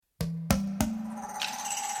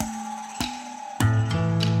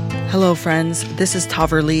Hello, friends. This is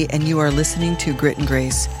Taver Lee, and you are listening to Grit and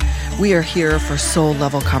Grace. We are here for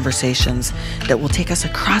soul-level conversations that will take us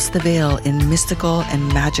across the veil in mystical and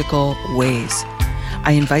magical ways.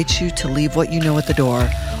 I invite you to leave what you know at the door,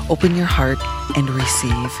 open your heart, and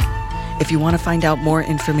receive. If you want to find out more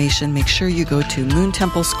information, make sure you go to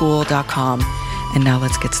moontempleschool.com. And now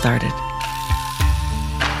let's get started.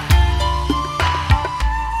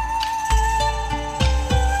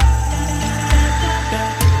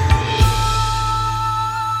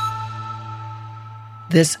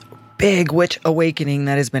 This big witch awakening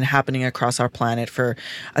that has been happening across our planet for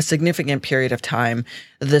a significant period of time,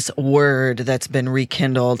 this word that's been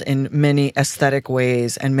rekindled in many aesthetic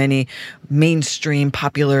ways and many mainstream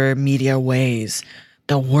popular media ways.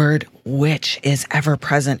 The word witch is ever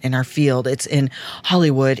present in our field. It's in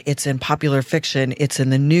Hollywood. It's in popular fiction. It's in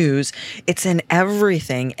the news. It's in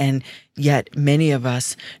everything. And yet many of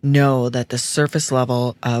us know that the surface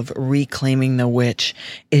level of reclaiming the witch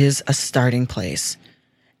is a starting place.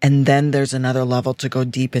 And then there's another level to go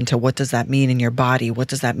deep into what does that mean in your body? What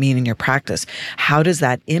does that mean in your practice? How does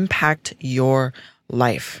that impact your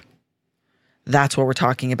life? That's what we're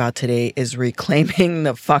talking about today, is reclaiming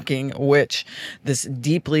the fucking witch. This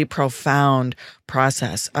deeply profound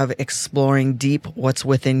process of exploring deep what's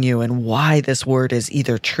within you and why this word is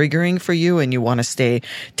either triggering for you and you want to stay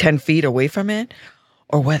 10 feet away from it,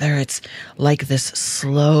 or whether it's like this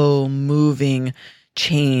slow moving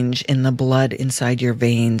change in the blood inside your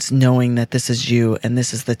veins, knowing that this is you and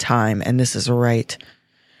this is the time and this is right.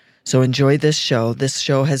 So enjoy this show. This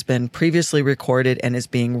show has been previously recorded and is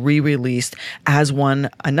being re-released as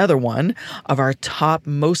another one of our top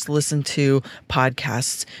most listened to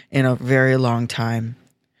podcasts in a very long time.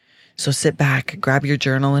 So sit back, grab your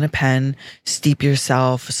journal and a pen, steep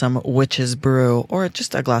yourself some witch's brew or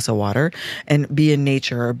just a glass of water, and be in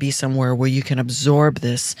nature or be somewhere where you can absorb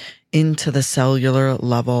this into the cellular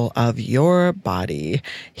level of your body.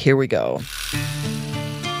 Here we go.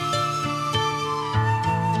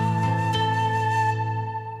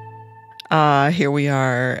 Here we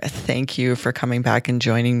are. Thank you for coming back and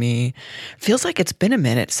joining me. Feels like it's been a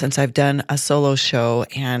minute since I've done a solo show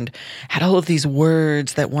and had all of these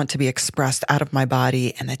words that want to be expressed out of my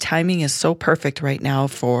body. And the timing is so perfect right now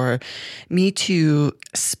for me to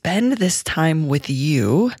spend this time with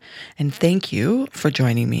you. And thank you for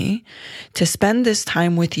joining me to spend this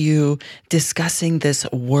time with you discussing this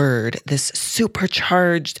word, this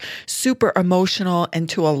supercharged, super emotional, and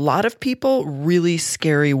to a lot of people, really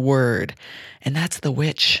scary word. And that's the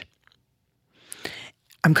witch.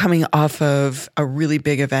 I'm coming off of a really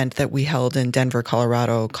big event that we held in Denver,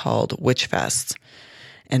 Colorado called Witch Fest.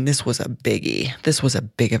 And this was a biggie. This was a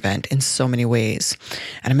big event in so many ways.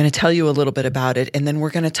 And I'm going to tell you a little bit about it. And then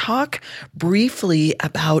we're going to talk briefly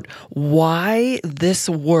about why this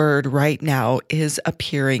word right now is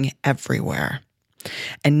appearing everywhere.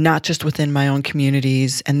 And not just within my own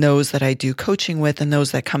communities and those that I do coaching with and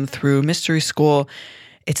those that come through Mystery School.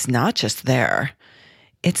 It's not just there.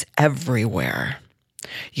 It's everywhere.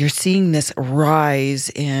 You're seeing this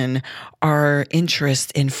rise in our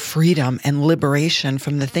interest in freedom and liberation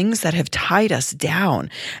from the things that have tied us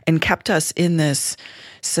down and kept us in this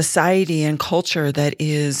society and culture that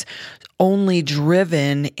is only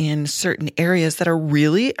driven in certain areas that are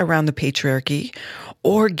really around the patriarchy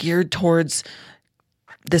or geared towards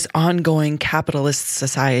this ongoing capitalist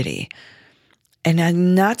society. And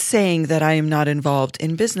I'm not saying that I am not involved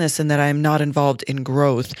in business and that I am not involved in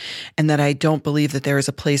growth and that I don't believe that there is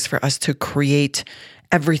a place for us to create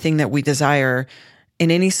everything that we desire in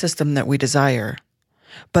any system that we desire.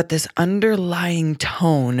 But this underlying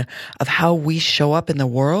tone of how we show up in the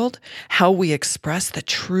world, how we express the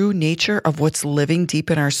true nature of what's living deep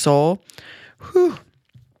in our soul,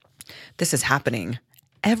 this is happening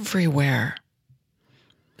everywhere.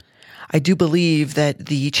 I do believe that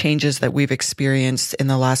the changes that we've experienced in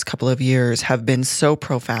the last couple of years have been so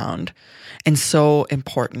profound and so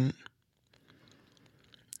important.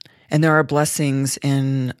 And there are blessings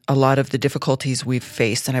in a lot of the difficulties we've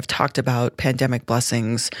faced. And I've talked about pandemic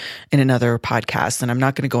blessings in another podcast, and I'm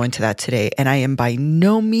not going to go into that today. And I am by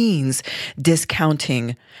no means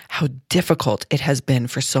discounting how difficult it has been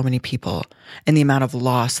for so many people and the amount of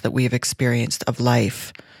loss that we have experienced of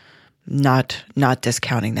life. Not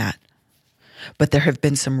discounting that. But there have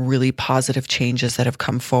been some really positive changes that have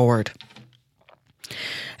come forward.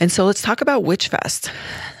 And so let's talk about Witch Fest.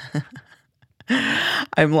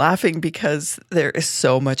 I'm laughing because there is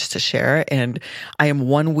so much to share, and I am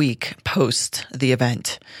 1 week post the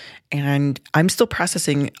event. And I'm still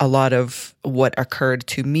processing a lot of what occurred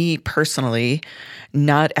to me personally,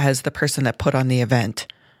 not as the person that put on the event,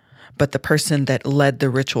 but the person that led the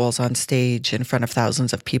rituals on stage in front of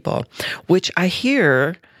thousands of people, which I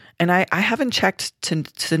hear, and I haven't checked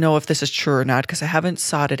to know if this is true or not because I haven't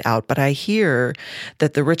sought it out, but I hear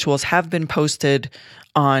that the rituals have been posted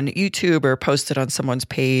on YouTube or posted on someone's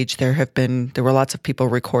page. There were lots of people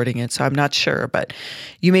recording it, so I'm not sure, but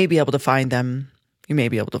you may be able to find them. You may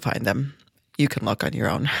be able to find them. You can look on your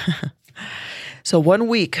own. So 1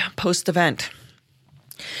 week post-event.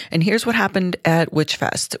 And here's what happened at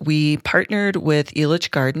Witchfest. We partnered with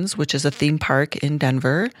Elitch Gardens, which is a theme park in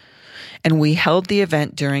Denver, and we held the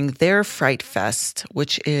event during their Fright Fest,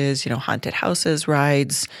 which is, haunted houses,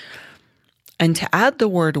 rides. And to add the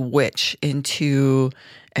word witch into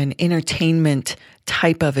an entertainment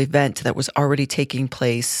type of event that was already taking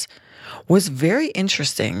place was very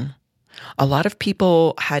interesting. A lot of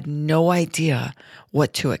people had no idea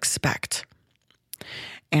what to expect.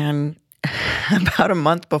 And about a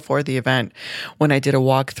month before the event, when I did a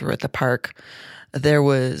walkthrough at the park, there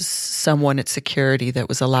was someone at security that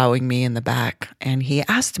was allowing me in the back. And he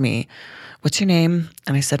asked me, "What's your name?"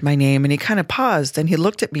 And I said my name. And he kind of paused and he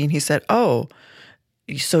looked at me and he said, "Oh,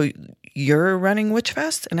 so you're running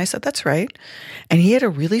Witchfest?" And I said, "That's right." And he had a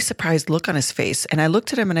really surprised look on his face. And I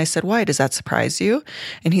looked at him and I said, "Why? Does that surprise you?"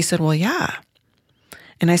 And he said, "Well, yeah."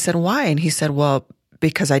 And I said, "Why?" And he said, "Well,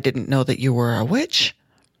 because I didn't know that you were a witch."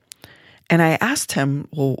 And I asked him,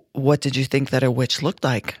 "Well, what did you think that a witch looked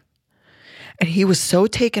like?" And he was so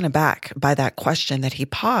taken aback by that question that he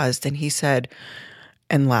paused and he said,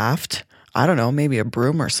 and laughed, "I don't know, maybe a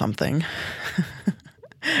broom or something."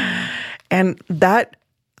 And that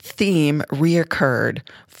theme reoccurred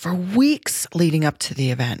for weeks leading up to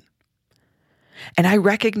the event. And I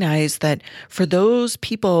recognize that for those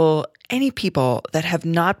people, any people that have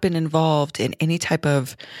not been involved in any type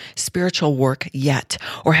of spiritual work yet,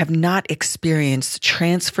 or have not experienced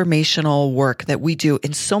transformational work that we do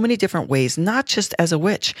in so many different ways, not just as a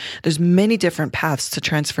witch, there's many different paths to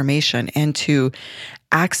transformation and to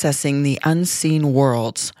accessing the unseen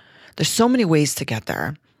worlds. There's so many ways to get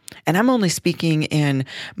there. And I'm only speaking in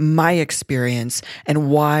my experience and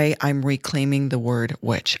why I'm reclaiming the word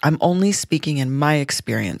witch. I'm only speaking in my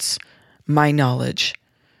experience, my knowledge.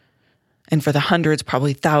 And for the hundreds,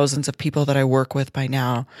 probably thousands of people that I work with by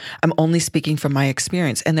now, I'm only speaking from my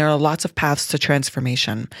experience. And there are lots of paths to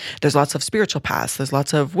transformation. There's lots of spiritual paths. There's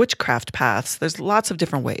lots of witchcraft paths. There's lots of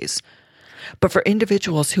different ways. But for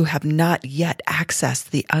individuals who have not yet accessed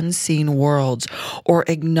the unseen worlds or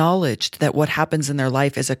acknowledged that what happens in their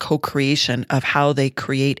life is a co-creation of how they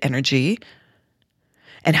create energy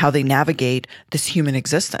and how they navigate this human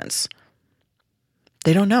existence,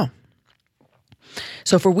 they don't know.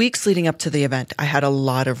 So for weeks leading up to the event, I had a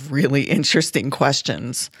lot of really interesting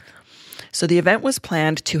questions. So the event was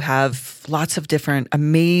planned to have lots of different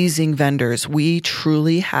amazing vendors. We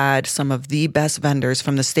truly had some of the best vendors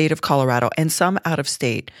from the state of Colorado and some out of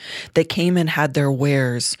state that came and had their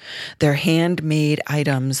wares, their handmade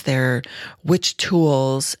items, their witch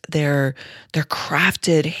tools, their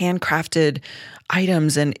handcrafted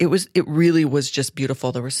items. And it really was just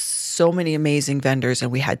beautiful. There were so many amazing vendors,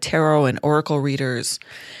 and we had tarot and oracle readers.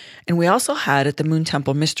 And we also had at the Moon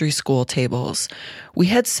Temple Mystery School tables, we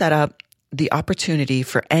had set up the opportunity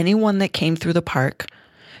for anyone that came through the park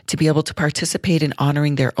to be able to participate in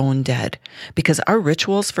honoring their own dead, because our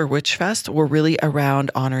rituals for Witchfest were really around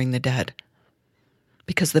honoring the dead.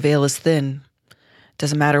 Because the veil is thin.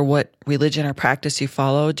 Doesn't matter what religion or practice you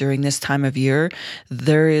follow during this time of year,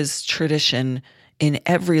 there is tradition in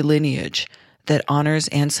every lineage that honors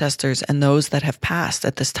ancestors and those that have passed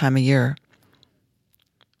at this time of year.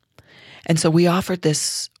 And so we offered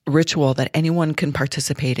this ritual that anyone can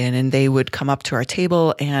participate in, and they would come up to our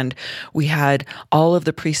table, and we had all of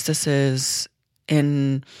the priestesses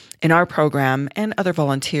in our program and other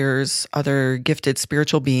volunteers, other gifted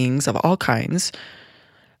spiritual beings of all kinds,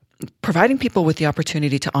 providing people with the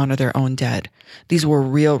opportunity to honor their own dead. These were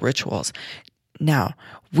real rituals. Now,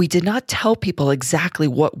 we did not tell people exactly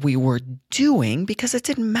what we were doing because it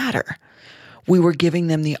didn't matter. We were giving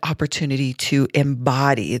them the opportunity to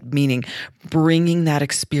embody, meaning bringing that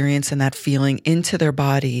experience and that feeling into their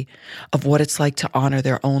body of what it's like to honor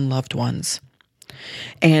their own loved ones.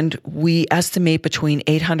 And we estimate between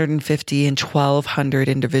 850 and 1,200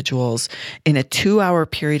 individuals in a 2-hour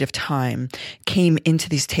period of time came into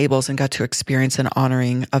these tables and got to experience an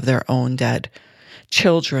honoring of their own dead.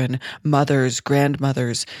 Children, mothers,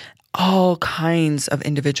 grandmothers, all kinds of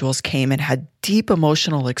individuals came and had deep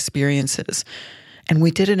emotional experiences. And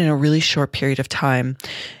we did it in a really short period of time.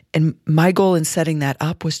 And my goal in setting that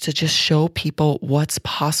up was to just show people what's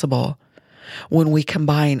possible when we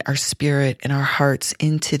combine our spirit and our hearts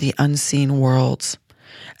into the unseen worlds.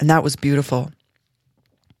 And that was beautiful.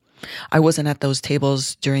 I wasn't at those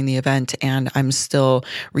tables during the event, and I'm still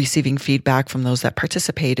receiving feedback from those that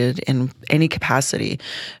participated in any capacity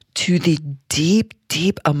to the deep,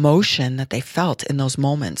 deep emotion that they felt in those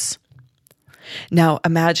moments. Now,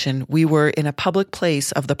 imagine we were in a public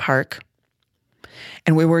place of the park,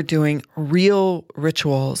 and we were doing real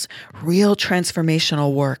rituals, real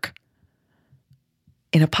transformational work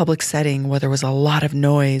in a public setting where there was a lot of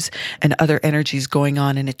noise and other energies going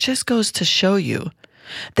on. And it just goes to show you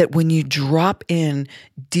that when you drop in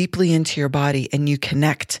deeply into your body and you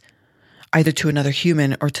connect either to another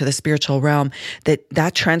human or to the spiritual realm,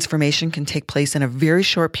 that transformation can take place in a very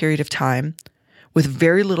short period of time with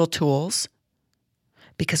very little tools,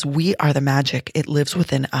 because we are the magic. It lives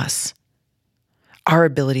within us. Our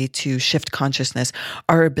ability to shift consciousness,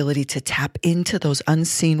 our ability to tap into those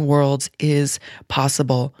unseen worlds is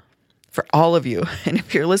possible for all of you. And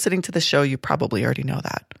if you're listening to the show, you probably already know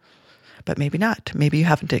that. But maybe not. Maybe you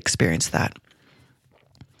haven't experienced that.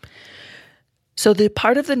 So the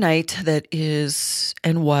part of the night that is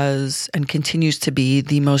and was and continues to be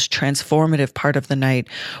the most transformative part of the night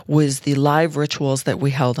was the live rituals that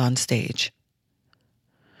we held on stage.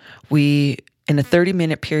 We, in a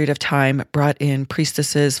 30-minute period of time, brought in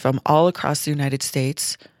priestesses from all across the United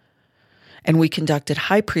States, and we conducted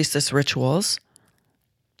high priestess rituals.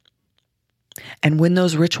 And when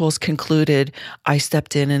those rituals concluded, I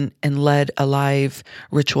stepped in and led a live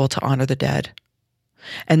ritual to honor the dead.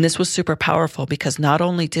 And this was super powerful because not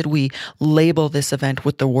only did we label this event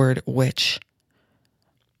with the word witch,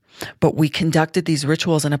 but we conducted these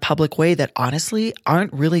rituals in a public way that honestly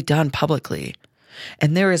aren't really done publicly.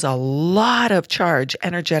 And there is a lot of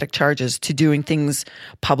energetic charges to doing things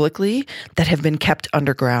publicly that have been kept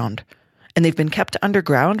underground. And they've been kept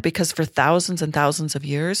underground because for thousands and thousands of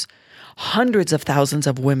years, hundreds of thousands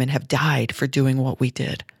of women have died for doing what we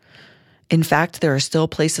did. In fact, there are still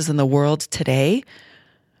places in the world today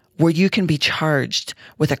where you can be charged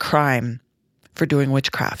with a crime for doing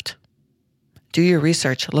witchcraft. Do your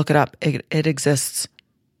research, look it up. It exists.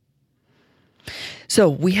 So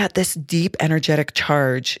we had this deep energetic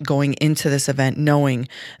charge going into this event, knowing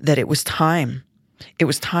that it was time. It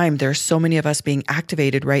was time. There are so many of us being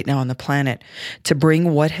activated right now on the planet to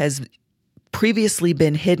bring what has previously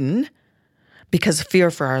been hidden because of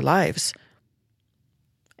fear for our lives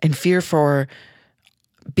and fear for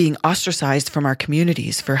being ostracized from our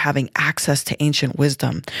communities, for having access to ancient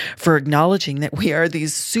wisdom, for acknowledging that we are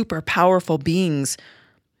these super powerful beings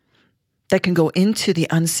that can go into the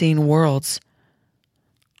unseen worlds.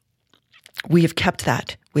 We have kept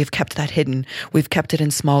that. We've kept that hidden. We've kept it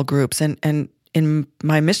in small groups. And in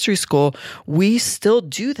my mystery school, we still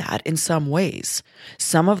do that in some ways.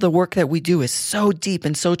 Some of the work that we do is so deep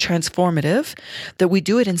and so transformative that we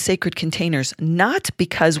do it in sacred containers, not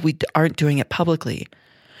because we aren't doing it publicly,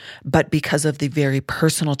 but because of the very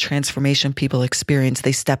personal transformation people experience.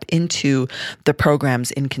 They step into the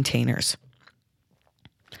programs in containers.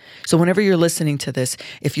 So whenever you're listening to this,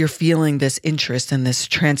 if you're feeling this interest in this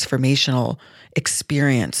transformational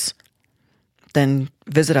experience, then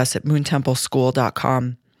visit us at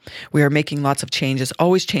moontempleschool.com. We are making lots of changes,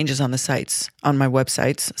 always changes on the sites, on my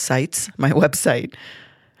website.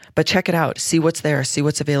 But check it out, see what's there, see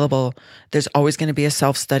what's available. There's always going to be a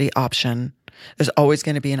self-study option. There's always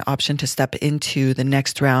going to be an option to step into the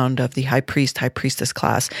next round of the high priestess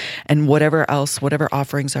class, and whatever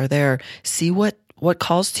offerings are there. See what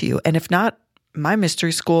calls to you. And if not, my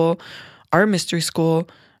mystery school, our mystery school,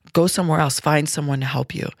 go somewhere else, find someone to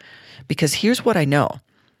help you. Because here's what I know.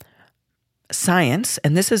 Science,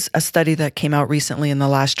 and this is a study that came out recently in the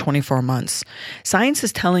last 24 months, science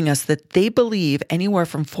is telling us that they believe anywhere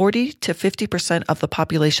from 40 to 50% of the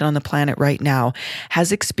population on the planet right now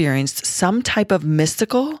has experienced some type of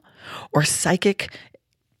mystical or psychic,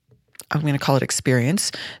 I'm going to call it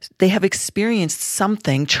experience. They have experienced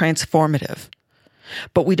something transformative.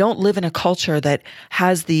 But we don't live in a culture that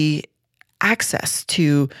has the access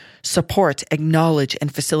to support, acknowledge,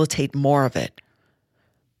 and facilitate more of it.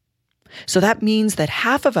 So that means that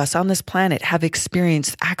half of us on this planet have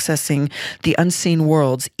experienced accessing the unseen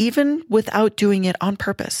worlds, even without doing it on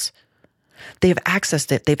purpose. They've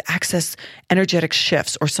accessed it. They've accessed energetic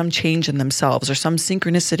shifts or some change in themselves or some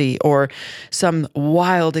synchronicity or some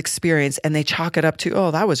wild experience, and they chalk it up to,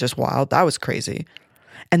 oh, that was just wild. That was crazy.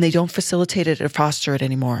 And they don't facilitate it or foster it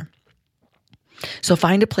anymore. So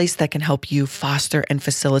find a place that can help you foster and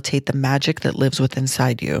facilitate the magic that lives within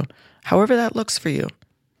inside you, however that looks for you,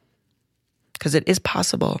 because it is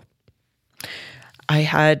possible. I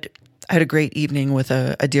had a great evening with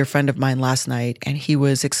a dear friend of mine last night, and he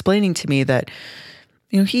was explaining to me that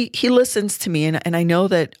he listens to me, and I know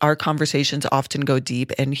that our conversations often go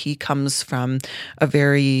deep, and he comes from a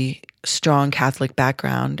very strong Catholic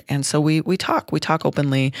background. And so we talk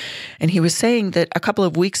openly. And he was saying that a couple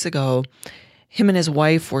of weeks ago, him and his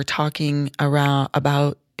wife were talking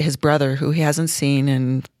about his brother, who he hasn't seen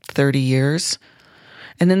in 30 years.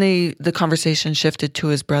 And then the conversation shifted to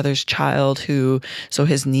his brother's child, so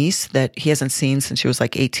his niece that he hasn't seen since she was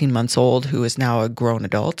like 18 months old, who is now a grown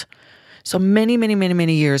adult. So many, many, many,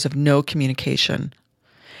 many years of no communication.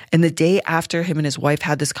 And the day after him and his wife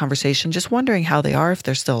had this conversation, just wondering how they are, if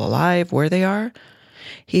they're still alive, where they are,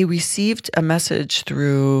 he received a message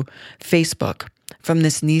through Facebook from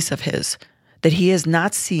this niece of his that he has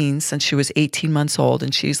not seen since she was 18 months old,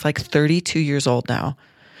 and she's like 32 years old now.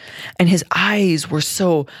 And his eyes were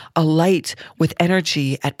so alight with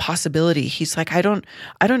energy at possibility. He's like, I don't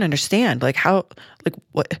understand. Like how, like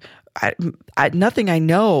what, nothing I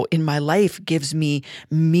know in my life gives me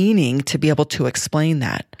meaning to be able to explain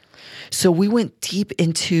that. So we went deep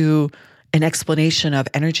into an explanation of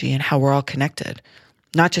energy and how we're all connected,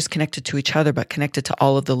 not just connected to each other, but connected to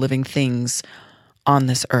all of the living things on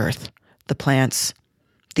this earth, the plants,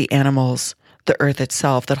 the animals, the earth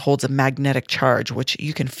itself that holds a magnetic charge, which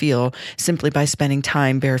you can feel simply by spending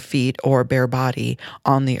time bare feet or bare body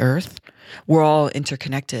on the earth. We're all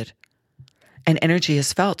interconnected. And energy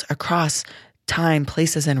is felt across time,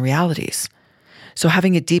 places, and realities. So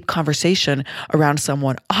having a deep conversation around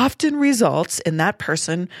someone often results in that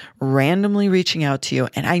person randomly reaching out to you.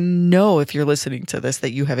 And I know if you're listening to this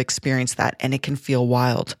that you have experienced that, and it can feel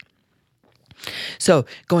wild. So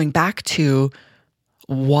going back to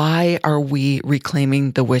why are we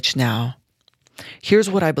reclaiming the witch now? Here's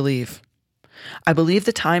what I believe. I believe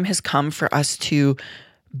the time has come for us to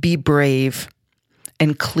be brave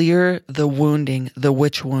and clear the wounding, the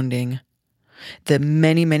witch wounding, the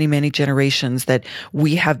many, many, many generations that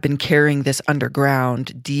we have been carrying this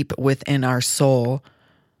underground deep within our soul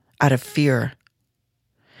out of fear.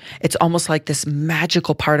 It's almost like this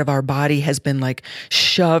magical part of our body has been like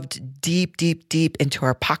shoved deep, deep, deep into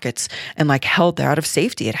our pockets and like held there out of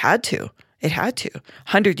safety. It had to.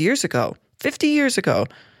 100 years ago, 50 years ago,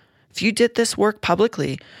 if you did this work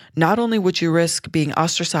publicly, not only would you risk being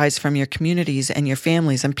ostracized from your communities and your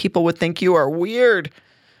families, and people would think you are weird,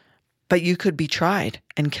 but you could be tried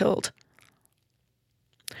and killed.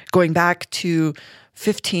 Going back to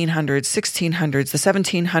 1500s, 1600s, the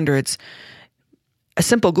 1700s, a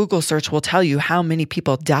simple Google search will tell you how many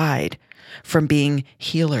people died from being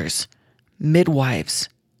healers, midwives,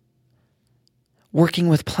 working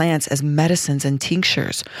with plants as medicines and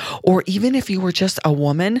tinctures, or even if you were just a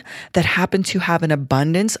woman that happened to have an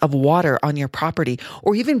abundance of water on your property,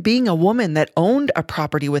 or even being a woman that owned a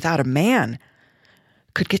property without a man,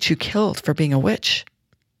 could get you killed for being a witch.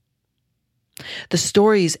 The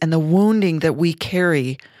stories and the wounding that we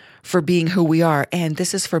carry for being who we are, and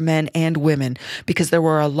this is for men and women, because there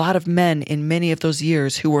were a lot of men in many of those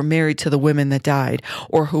years who were married to the women that died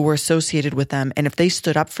or who were associated with them. And if they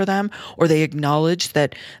stood up for them or they acknowledged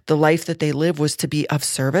that the life that they lived was to be of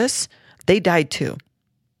service, they died too.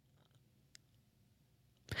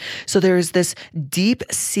 So there is this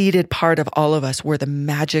deep-seated part of all of us where the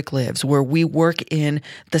magic lives, where we work in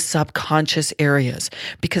the subconscious areas,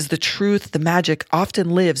 because the truth, the magic often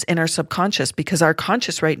lives in our subconscious, because our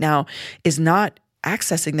conscious right now is not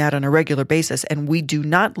accessing that on a regular basis. And we do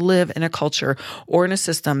not live in a culture or in a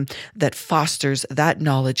system that fosters that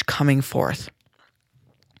knowledge coming forth.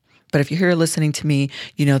 But if you're here listening to me,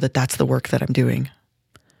 you know that that's the work that I'm doing.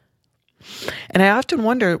 And I often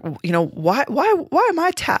wonder, why am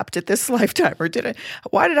I tapped at this lifetime? Or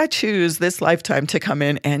why did I choose this lifetime to come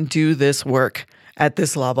in and do this work at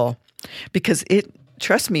this level? Because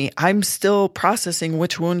trust me, I'm still processing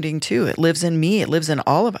witch wounding too. It lives in me. It lives in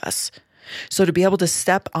all of us. So to be able to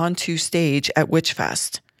step onto stage at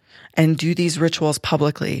Witchfest and do these rituals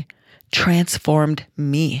publicly transformed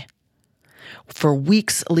me. For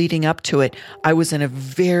weeks leading up to it, I was in a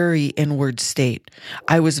very inward state.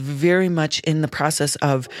 I was very much in the process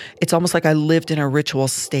of, it's almost like I lived in a ritual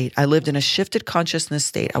state. I lived in a shifted consciousness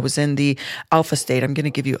state. I was in the alpha state. I'm going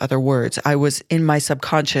to give you other words. I was in my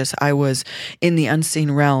subconscious. I was in the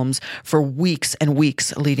unseen realms for weeks and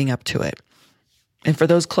weeks leading up to it. And for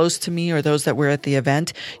those close to me or those that were at the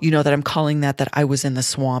event, you know that I'm calling that I was in the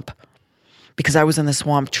swamp. Because I was in the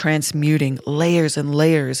swamp transmuting layers and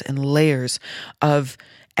layers and layers of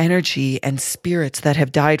energy and spirits that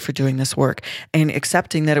have died for doing this work, and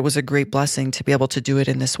accepting that it was a great blessing to be able to do it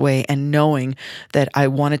in this way, and knowing that I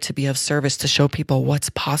wanted to be of service to show people what's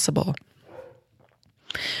possible.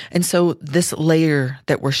 And so this layer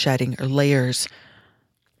that we're shedding, or layers,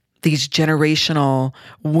 these generational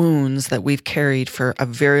wounds that we've carried for a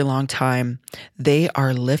very long time, they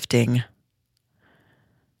are lifting.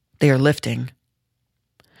 They are lifting.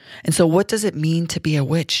 And so what does it mean to be a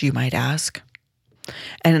witch, you might ask?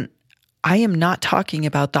 And I am not talking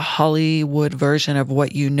about the Hollywood version of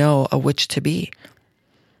what you know a witch to be.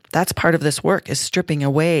 That's part of this work, is stripping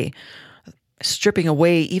away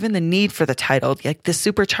even the need for the title. Like, the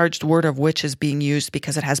supercharged word of witch is being used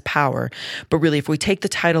because it has power. But really, if we take the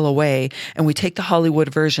title away and we take the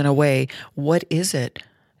Hollywood version away, what is it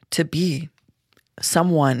to be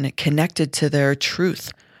someone connected to their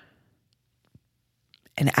truth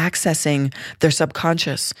and accessing their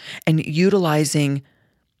subconscious and utilizing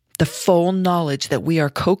the full knowledge that we are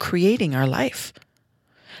co-creating our life?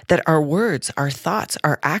 That our words, our thoughts,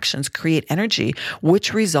 our actions create energy,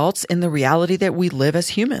 which results in the reality that we live as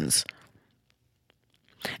humans.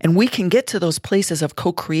 And we can get to those places of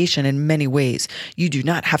co-creation in many ways. You do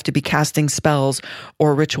not have to be casting spells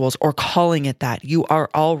or rituals or calling it that. You are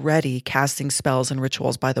already casting spells and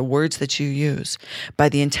rituals by the words that you use, by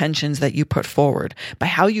the intentions that you put forward, by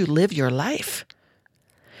how you live your life.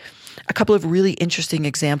 A couple of really interesting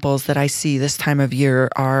examples that I see this time of year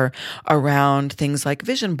are around things like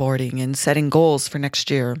vision boarding and setting goals for next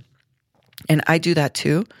year. And I do that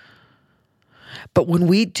too. But when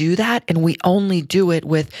we do that and we only do it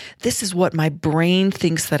with, this is what my brain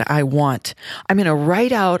thinks that I want, I'm going to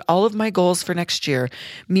write out all of my goals for next year,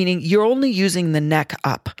 meaning you're only using the neck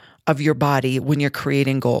up of your body when you're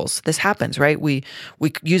creating goals. This happens, right? We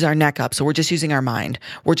use our neck up. So we're just using our mind.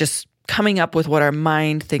 We're just coming up with what our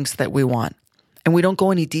mind thinks that we want. And we don't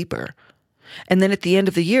go any deeper. And then at the end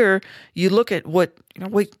of the year, you look at what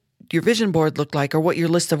your vision board looked like or what your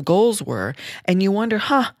list of goals were. And you wonder,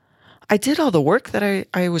 I did all the work that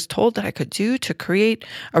I was told that I could do to create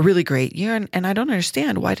a really great year. And I don't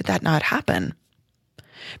understand. Why did that not happen?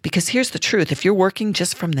 Because here's the truth. If you're working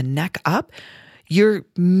just from the neck up, you're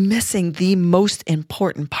missing the most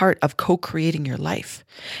important part of co-creating your life.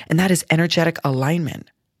 And that is energetic alignment.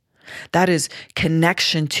 That is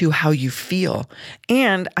connection to how you feel.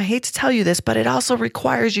 And I hate to tell you this, but it also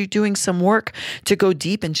requires you doing some work to go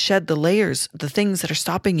deep and shed the layers, the things that are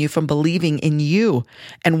stopping you from believing in you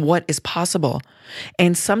and what is possible.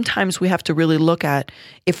 And sometimes we have to really look at,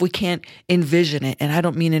 if we can't envision it, and I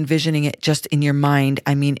don't mean envisioning it just in your mind,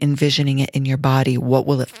 I mean envisioning it in your body. What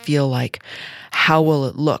will it feel like? How will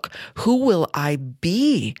it look? Who will I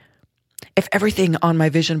be? If everything on my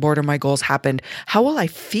vision board or my goals happened, how will I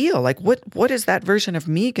feel? Like, what is that version of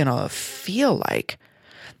me gonna feel like?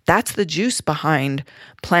 That's the juice behind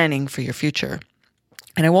planning for your future.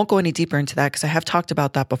 And I won't go any deeper into that because I have talked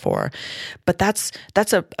about that before. But that's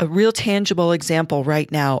a real tangible example right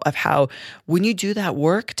now of how when you do that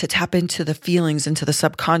work to tap into the feelings, into the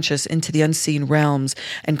subconscious, into the unseen realms,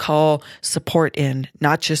 and call support in,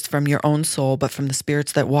 not just from your own soul, but from the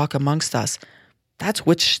spirits that walk amongst us, That's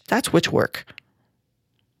witch work.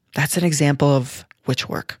 That's an example of witch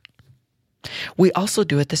work. We also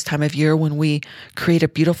do it this time of year when we create a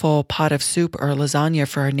beautiful pot of soup or lasagna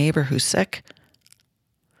for our neighbor who's sick.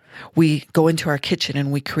 We go into our kitchen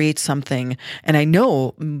and we create something. And I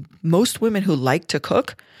know most women who like to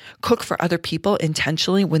cook for other people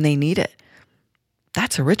intentionally when they need it.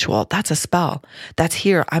 That's a ritual. That's a spell. That's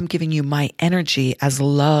here. I'm giving you my energy as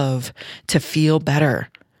love to feel better.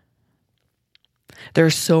 There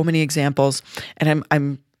are so many examples, and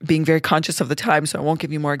I'm being very conscious of the time, so I won't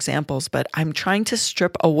give you more examples, but I'm trying to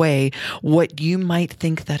strip away what you might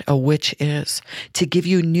think that a witch is, to give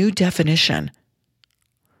you new definition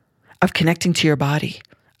of connecting to your body,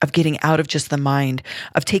 of getting out of just the mind,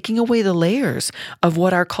 of taking away the layers of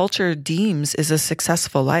what our culture deems is a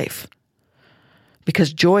successful life.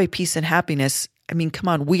 Because joy, peace, and happiness, I mean, come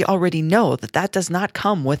on, we already know that does not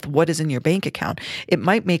come with what is in your bank account. It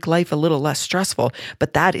might make life a little less stressful,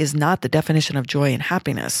 but that is not the definition of joy and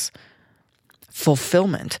happiness.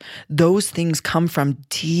 Fulfillment, those things come from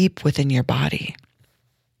deep within your body.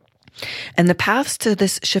 And the paths to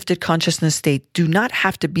this shifted consciousness state do not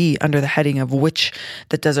have to be under the heading of witch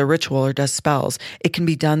that does a ritual or does spells. It can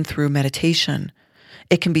be done through meditation.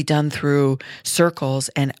 It can be done through circles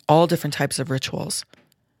and all different types of rituals.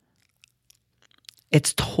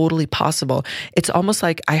 It's totally possible. It's almost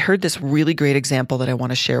like I heard this really great example that I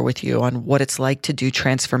want to share with you on what it's like to do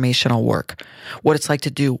transformational work, what it's like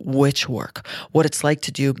to do witch work, what it's like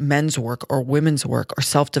to do men's work or women's work or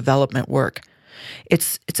self-development work.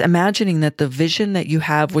 It's imagining that the vision that you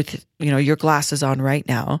have with, your glasses on right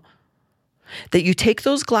now, that you take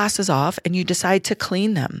those glasses off and you decide to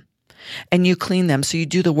clean them. and you clean them. So you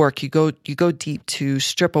do the work. You go deep to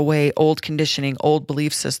strip away old conditioning, old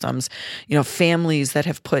belief systems, families that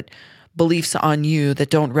have put beliefs on you that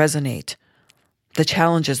don't resonate, the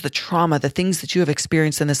challenges, the trauma, the things that you have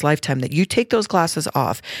experienced in this lifetime, that you take those glasses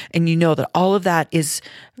off and you know that all of that is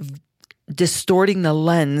distorting the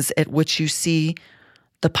lens at which you see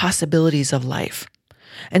the possibilities of life.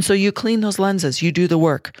 And so you clean those lenses, you do the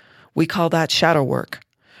work. We call that shadow work.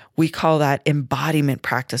 We call that embodiment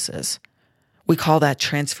practices. We call that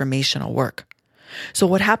transformational work. So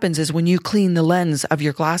what happens is when you clean the lens of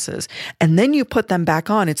your glasses and then you put them back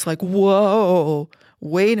on, it's like, whoa,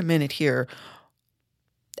 wait a minute here.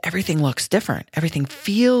 Everything looks different. Everything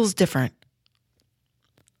feels different.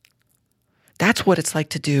 That's what it's like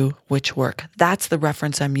to do witch work. That's the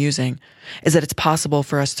reference I'm using, is that it's possible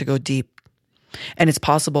for us to go deep. And it's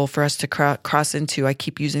possible for us to cross into, I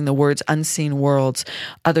keep using the words, unseen worlds,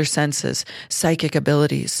 other senses, psychic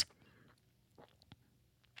abilities,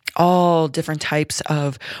 all different types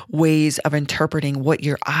of ways of interpreting what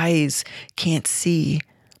your eyes can't see,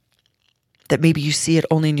 that maybe you see it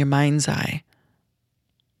only in your mind's eye.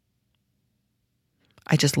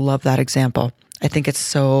 I just love that example. I think it's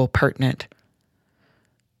so pertinent.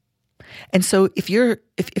 And so if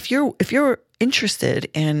you're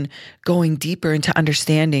interested in going deeper into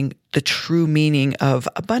understanding the true meaning of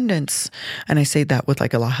abundance, and I say that with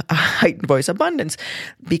like a heightened voice, abundance,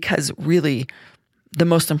 because really the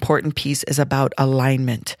most important piece is about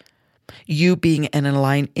alignment. You being in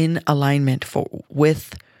alignment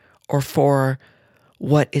with or for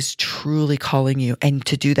what is truly calling you. And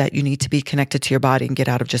to do that, you need to be connected to your body and get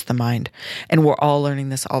out of just the mind. And we're all learning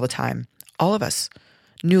this all the time. All of us.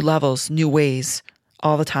 New levels, new ways,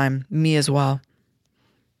 all the time. Me as well.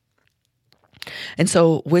 And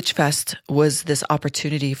so Witchfest was this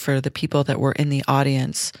opportunity for the people that were in the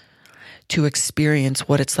audience to experience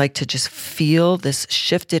what it's like to just feel this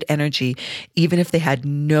shifted energy, even if they had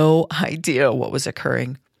no idea what was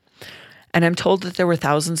occurring. And I'm told that there were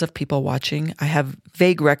thousands of people watching. I have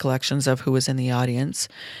vague recollections of who was in the audience.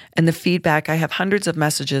 And the feedback, I have hundreds of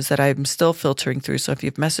messages that I'm still filtering through. So if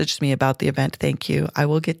you've messaged me about the event, thank you. I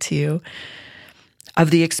will get to you. Of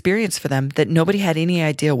the experience for them, that nobody had any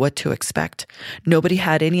idea what to expect. Nobody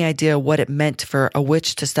had any idea what it meant for a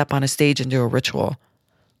witch to step on a stage and do a ritual.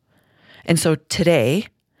 And so today,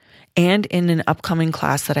 and in an upcoming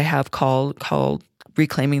class that I have called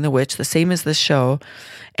Reclaiming the Witch, the same as this show,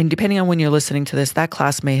 and depending on when you're listening to this, that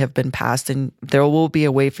class may have been passed and there will be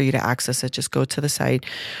a way for you to access it. Just go to the site.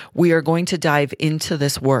 We are going to dive into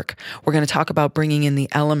this work. We're going to talk about bringing in the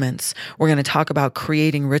elements. We're going to talk about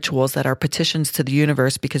creating rituals that are petitions to the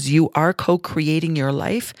universe, because you are co-creating your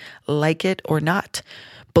life, like it or not.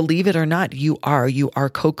 Believe it or not, you are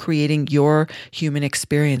co-creating your human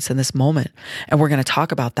experience in this moment. And we're going to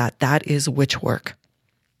talk about that. That is witch work.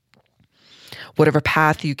 Whatever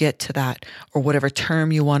path you get to that, or whatever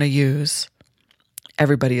term you want to use,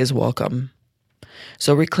 everybody is welcome.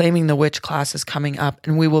 So Reclaiming the Witch class is coming up,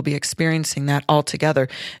 and we will be experiencing that all together,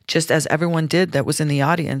 just as everyone did that was in the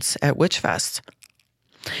audience at Witchfest.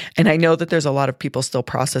 And I know that there's a lot of people still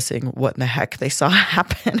processing what in the heck they saw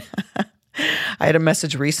happen. I had a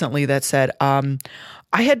message recently that said,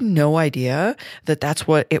 I had no idea that that's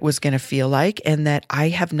what it was going to feel like, and that I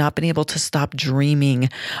have not been able to stop dreaming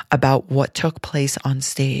about what took place on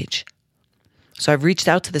stage. So I've reached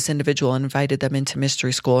out to this individual and invited them into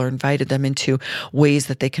mystery school, or invited them into ways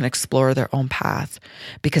that they can explore their own path,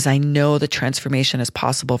 because I know the transformation is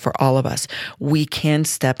possible for all of us. We can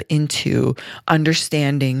step into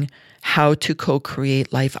understanding how to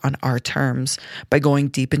co-create life on our terms by going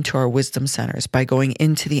deep into our wisdom centers, by going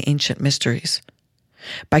into the ancient mysteries,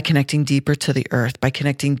 by connecting deeper to the earth, by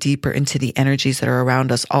connecting deeper into the energies that are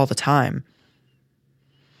around us all the time.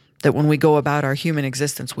 That when we go about our human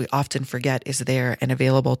existence, we often forget is there and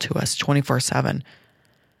available to us 24/7.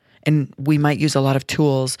 And we might use a lot of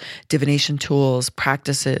tools, divination tools,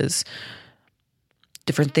 practices,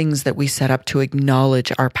 different things that we set up to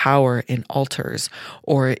acknowledge our power in altars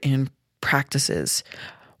or in practices.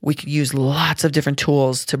 We could use lots of different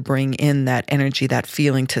tools to bring in that energy, that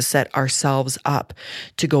feeling, to set ourselves up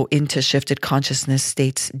to go into shifted consciousness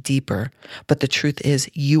states deeper. But the truth is,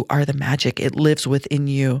 you are the magic. It lives within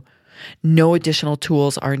you. No additional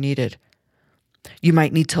tools are needed. You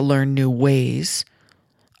might need to learn new ways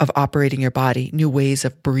of operating your body, new ways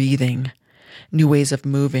of breathing, new ways of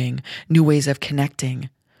moving, new ways of connecting,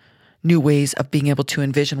 new ways of being able to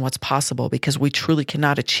envision what's possible, because we truly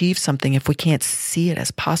cannot achieve something if we can't see it as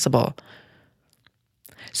possible.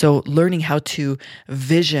 So learning how to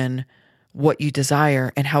vision what you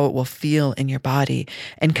desire and how it will feel in your body,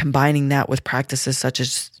 and combining that with practices such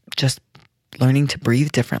as just learning to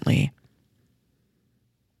breathe differently.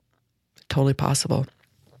 Totally possible.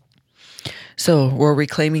 So we're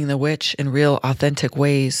reclaiming the witch in real, authentic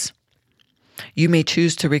ways. You may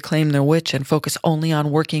choose to reclaim the witch and focus only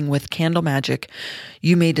on working with candle magic.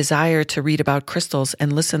 You may desire to read about crystals,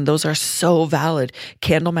 and listen, those are so valid.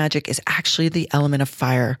 Candle magic is actually the element of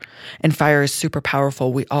fire, and fire is super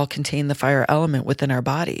powerful. We all contain the fire element within our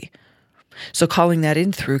body. So calling that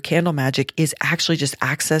in through candle magic is actually just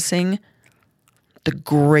accessing the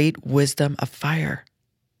great wisdom of fire.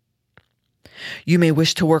 You may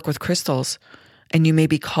wish to work with crystals, and you may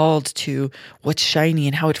be called to what's shiny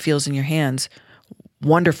and how it feels in your hands.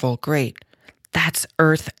 Wonderful, great. That's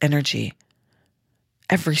earth energy.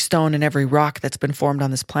 Every stone and every rock that's been formed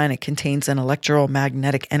on this planet contains an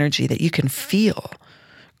electromagnetic energy that you can feel.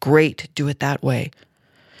 Great, do it that way.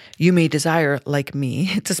 You may desire, like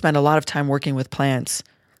me, to spend a lot of time working with plants,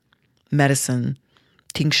 medicine,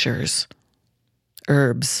 tinctures,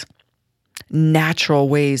 herbs, natural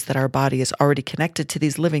ways that our body is already connected to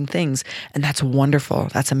these living things. And that's wonderful.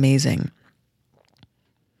 That's amazing.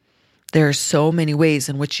 There are so many ways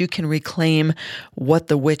in which you can reclaim what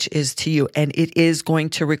the witch is to you. And it is going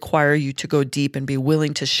to require you to go deep and be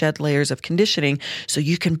willing to shed layers of conditioning so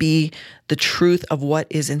you can be the truth of what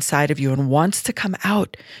is inside of you and wants to come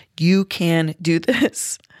out. You can do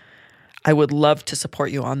this. I would love to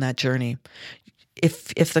support you on that journey.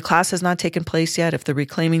 If the class has not taken place yet, if the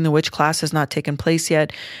Reclaiming the Witch class has not taken place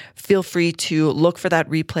yet, feel free to look for that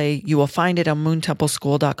replay. You will find it on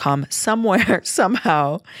moontempleschool.com. Somewhere,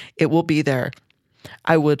 somehow, it will be there.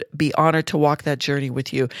 I would be honored to walk that journey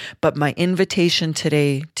with you. But my invitation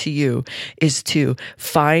today to you is to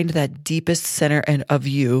find that deepest center of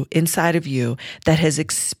you, inside of you, that has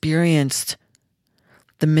experienced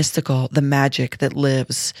the mystical, the magic that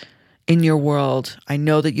lives in your world. I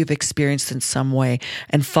know that you've experienced in some way,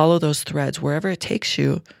 and follow those threads wherever it takes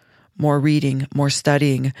you. More reading, more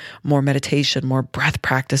studying, more meditation, more breath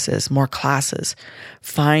practices, more classes.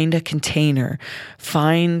 Find a container,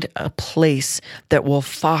 find a place that will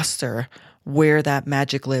foster where that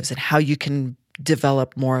magic lives and how you can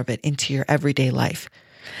develop more of it into your everyday life.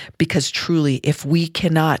 Because truly, if we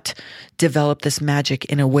cannot develop this magic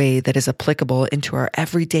in a way that is applicable into our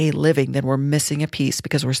everyday living, then we're missing a piece,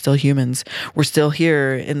 because we're still humans. We're still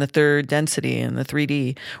here in the third density, in the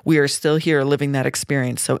 3D. We are still here living that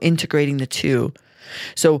experience. So integrating the two.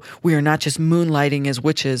 So we are not just moonlighting as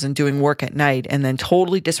witches and doing work at night and then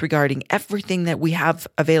totally disregarding everything that we have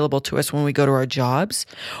available to us when we go to our jobs,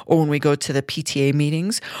 or when we go to the PTA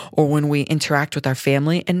meetings, or when we interact with our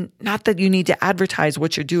family. And not that you need to advertise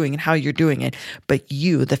what you're doing and how you're doing it, but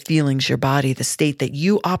you, the feelings, your body, the state that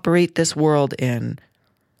you operate this world in,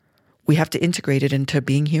 we have to integrate it into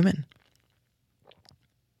being human.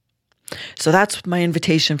 So that's my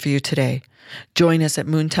invitation for you today. Join us at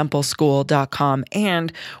moontempleschool.com,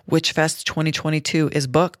 and Witchfest 2022 is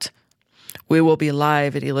booked. We will be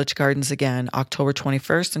live at Elitch Gardens again, October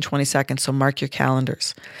 21st and 22nd, so mark your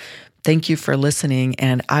calendars. Thank you for listening,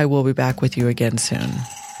 and I will be back with you again soon.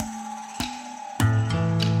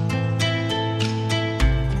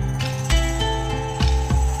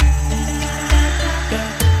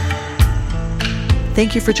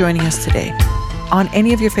 Thank you for joining us today. On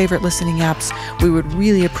any of your favorite listening apps, we would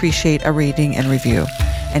really appreciate a rating and review.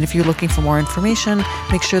 And if you're looking for more information,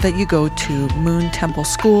 make sure that you go to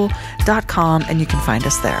moontempleschool.com and you can find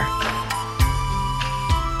us there.